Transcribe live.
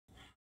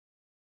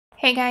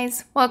Hey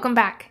guys, welcome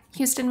back.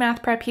 Houston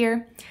Math Prep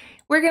here.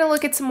 We're going to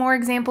look at some more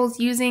examples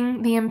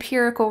using the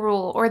empirical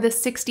rule, or the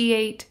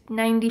 68,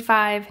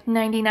 95,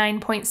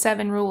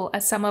 99.7 rule,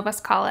 as some of us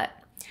call it.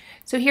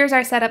 So here's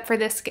our setup for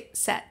this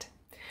set.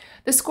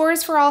 The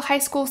scores for all high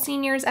school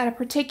seniors at a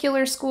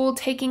particular school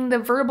taking the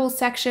verbal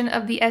section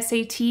of the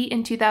SAT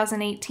in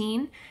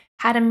 2018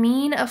 had a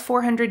mean of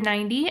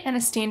 490 and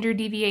a standard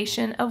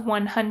deviation of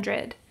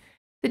 100.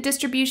 The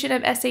distribution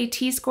of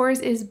SAT scores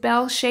is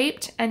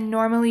bell-shaped and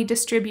normally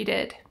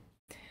distributed.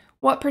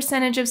 What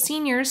percentage of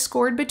seniors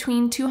scored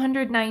between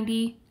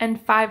 290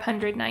 and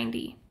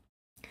 590?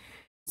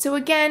 So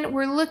again,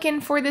 we're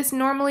looking for this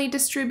normally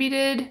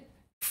distributed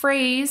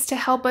phrase to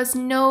help us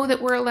know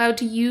that we're allowed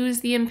to use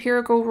the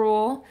empirical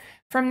rule.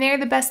 From there,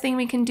 the best thing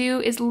we can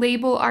do is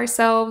label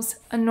ourselves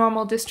a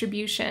normal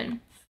distribution.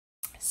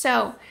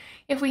 So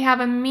if we have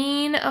a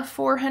mean of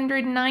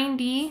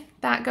 490,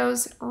 that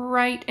goes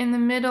right in the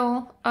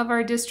middle of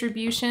our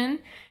distribution.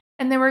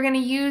 And then we're going to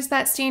use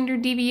that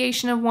standard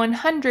deviation of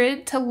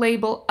 100 to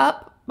label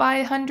up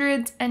by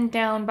hundreds and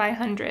down by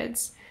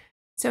hundreds.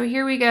 So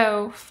here we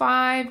go.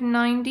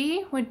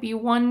 590 would be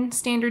one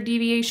standard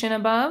deviation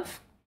above.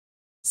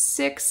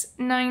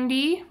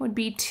 690 would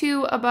be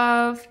 2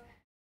 above.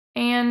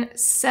 And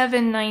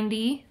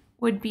 790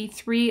 would be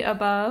 3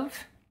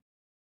 above.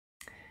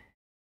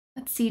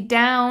 Let's see,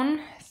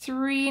 down,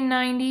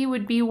 390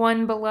 would be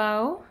 1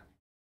 below,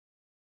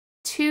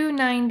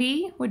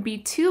 290 would be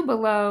 2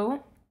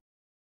 below,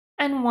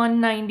 and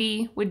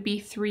 190 would be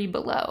 3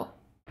 below.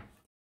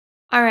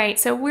 All right,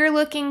 so we're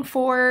looking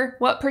for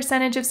what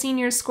percentage of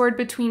seniors scored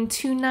between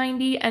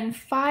 290 and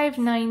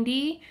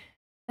 590.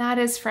 That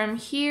is from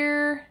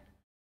here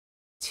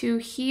to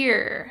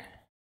here.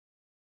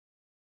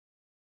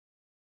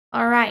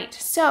 All right,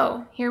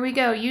 so here we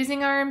go.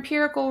 Using our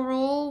empirical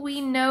rule,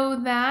 we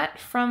know that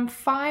from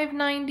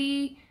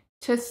 590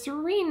 to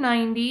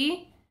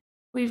 390,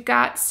 we've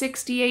got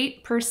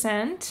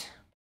 68%.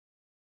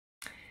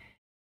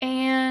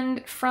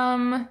 And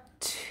from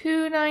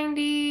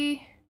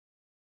 290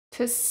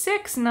 to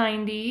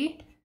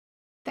 690,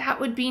 that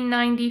would be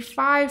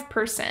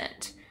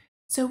 95%.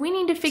 So we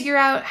need to figure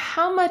out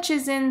how much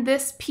is in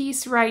this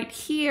piece right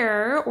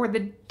here, or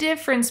the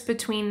difference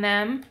between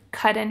them,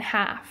 cut in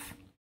half.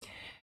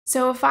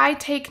 So if I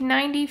take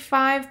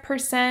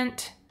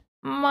 95%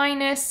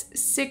 minus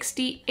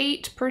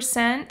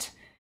 68%,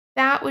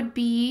 that would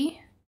be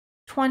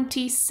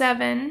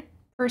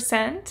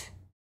 27%.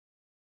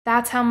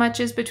 That's how much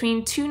is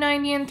between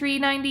 290 and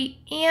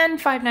 390 and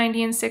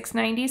 590 and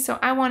 690. So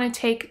I want to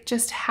take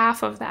just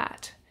half of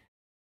that.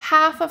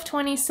 Half of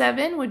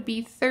 27 would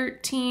be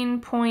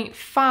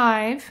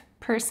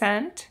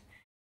 13.5%.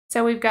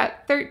 So we've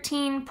got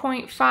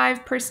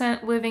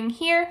 13.5% living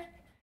here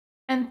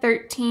and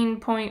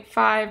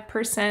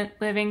 13.5%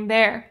 living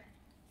there.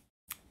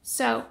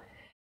 So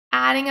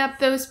adding up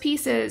those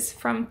pieces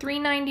from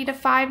 390 to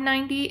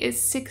 590 is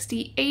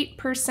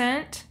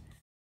 68%,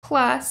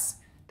 plus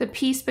the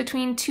piece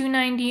between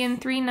 290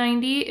 and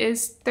 390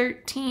 is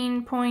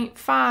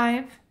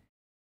 13.5.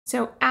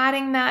 So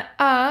adding that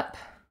up,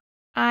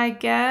 I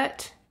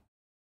get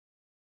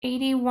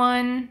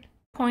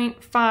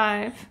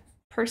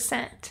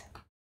 81.5%.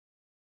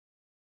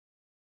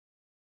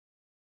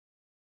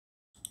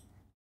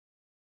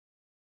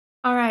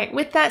 All right,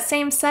 with that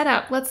same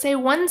setup, let's say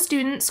one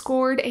student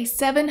scored a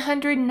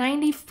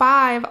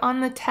 795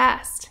 on the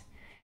test.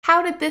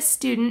 How did this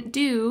student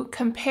do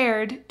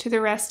compared to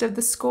the rest of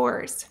the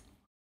scores?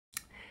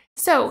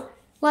 So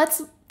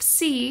let's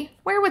see,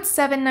 where would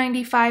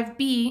 795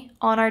 be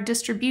on our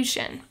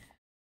distribution?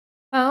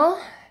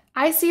 Well,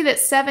 I see that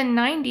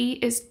 790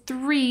 is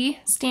 3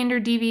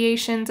 standard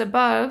deviations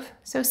above,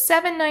 so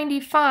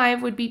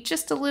 795 would be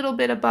just a little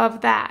bit above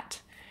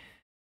that.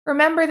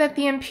 Remember that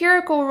the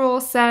empirical rule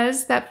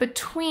says that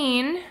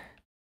between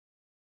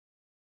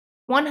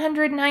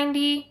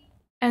 190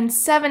 and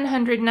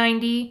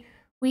 790,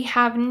 we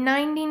have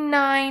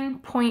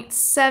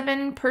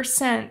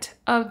 99.7%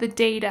 of the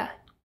data.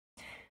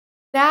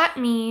 That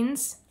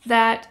means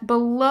that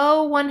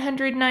below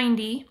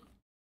 190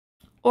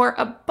 or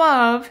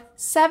above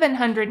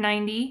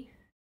 790,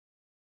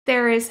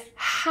 there is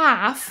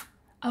half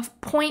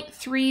of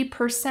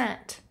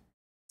 0.3%.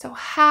 So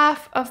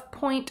half of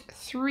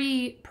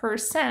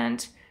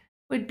 0.3%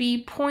 would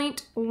be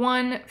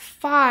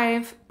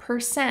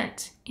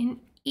 0.15% in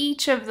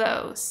each of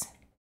those.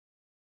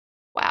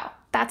 Wow,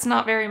 that's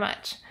not very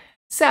much.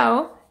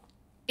 So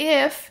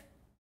if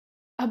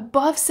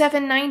above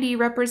 790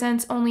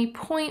 represents only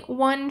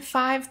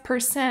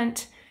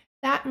 0.15%,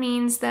 that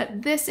means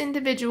that this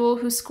individual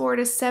who scored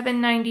a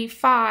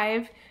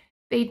 795,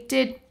 they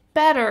did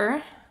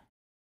better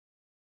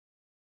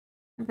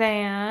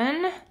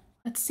than,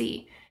 let's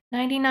see,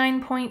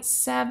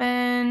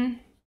 99.7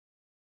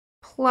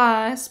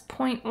 plus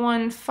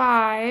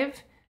 0.15,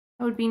 that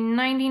would be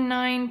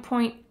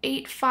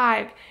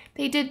 99.85.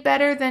 They did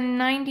better than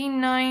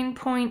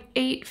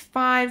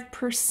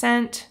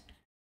 99.85%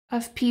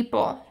 of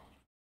people.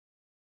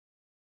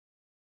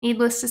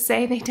 Needless to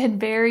say, they did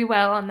very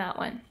well on that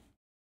one.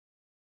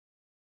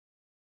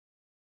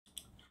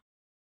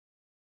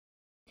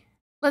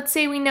 Let's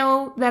say we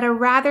know that a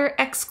rather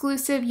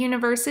exclusive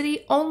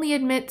university only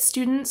admits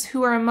students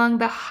who are among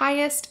the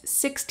highest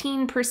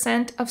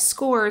 16% of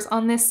scores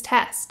on this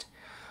test.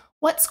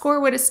 What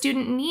score would a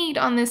student need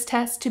on this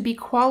test to be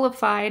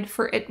qualified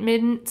for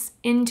admittance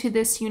into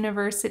this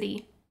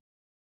university?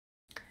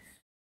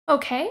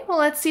 Okay, well,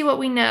 let's see what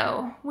we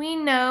know. We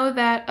know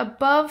that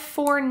above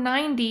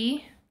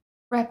 490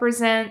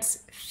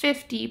 represents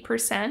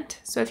 50%.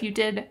 So if you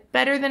did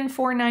better than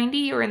 490,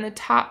 you're in the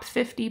top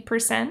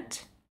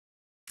 50%.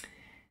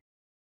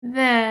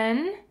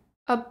 Then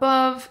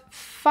above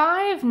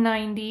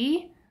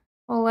 590,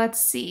 well, let's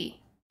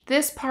see.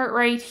 This part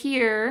right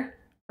here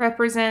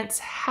represents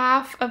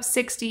half of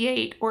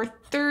 68, or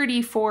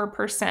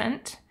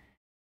 34%.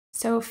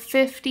 So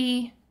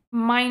 50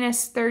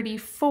 minus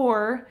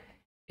 34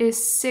 is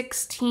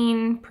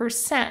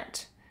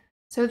 16%.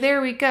 So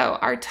there we go.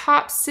 Our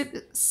top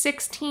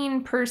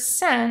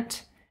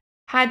 16%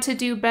 had to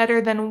do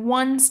better than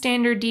 1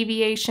 standard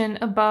deviation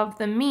above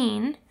the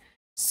mean.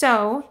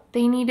 So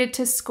they needed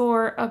to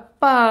score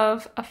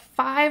above a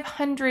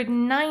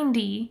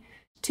 590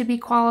 to be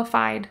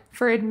qualified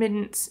for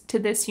admittance to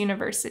this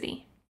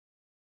university.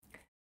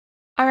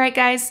 All right,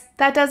 guys,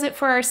 that does it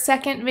for our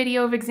second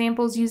video of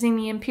examples using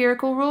the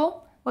empirical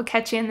rule. We'll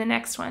catch you in the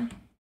next one.